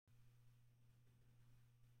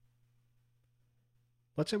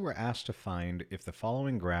Let's say we're asked to find if the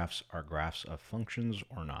following graphs are graphs of functions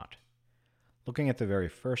or not. Looking at the very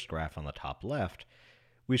first graph on the top left,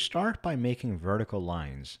 we start by making vertical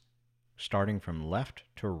lines, starting from left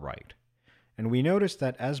to right. And we notice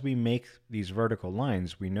that as we make these vertical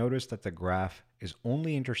lines, we notice that the graph is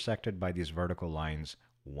only intersected by these vertical lines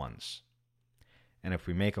once. And if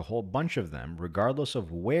we make a whole bunch of them, regardless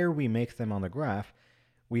of where we make them on the graph,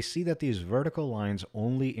 we see that these vertical lines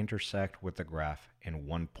only intersect with the graph in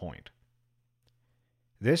one point.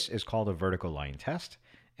 This is called a vertical line test,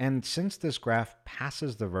 and since this graph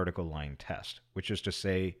passes the vertical line test, which is to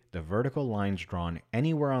say the vertical lines drawn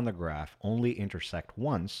anywhere on the graph only intersect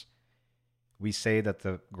once, we say that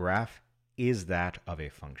the graph is that of a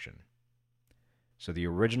function. So the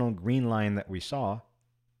original green line that we saw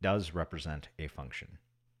does represent a function.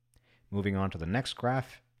 Moving on to the next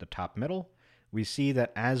graph, the top middle, we see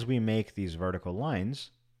that as we make these vertical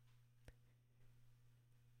lines,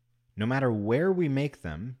 no matter where we make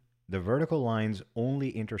them, the vertical lines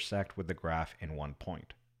only intersect with the graph in one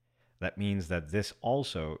point. That means that this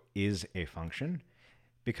also is a function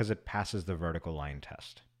because it passes the vertical line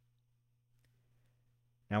test.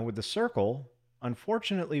 Now with the circle,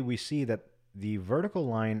 unfortunately we see that the vertical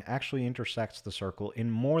line actually intersects the circle in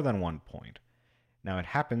more than one point. Now it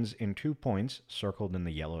happens in 2 points circled in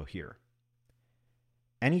the yellow here.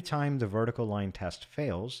 Anytime the vertical line test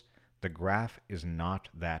fails, the graph is not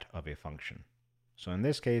that of a function. So in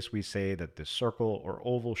this case, we say that the circle or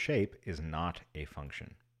oval shape is not a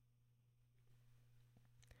function.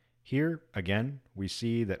 Here, again, we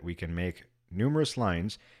see that we can make numerous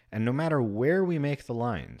lines, and no matter where we make the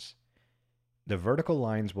lines, the vertical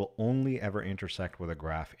lines will only ever intersect with a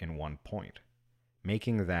graph in one point,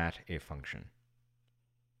 making that a function.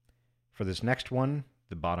 For this next one,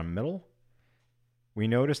 the bottom middle, we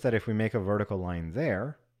notice that if we make a vertical line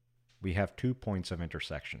there, we have 2 points of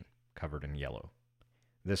intersection covered in yellow.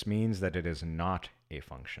 This means that it is not a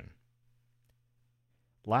function.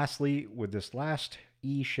 Lastly, with this last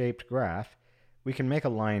E-shaped graph, we can make a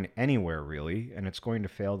line anywhere really, and it's going to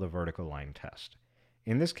fail the vertical line test.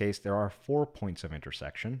 In this case, there are 4 points of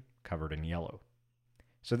intersection covered in yellow.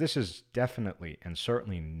 So this is definitely and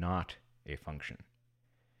certainly not a function.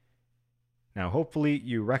 Now, hopefully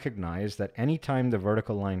you recognize that anytime the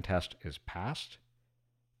vertical line test is passed,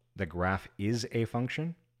 the graph is a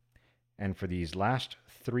function. And for these last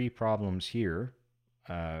 3 problems here,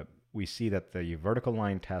 we see that the vertical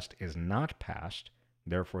line test is not passed.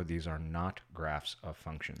 Therefore, these are not graphs of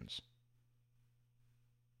functions.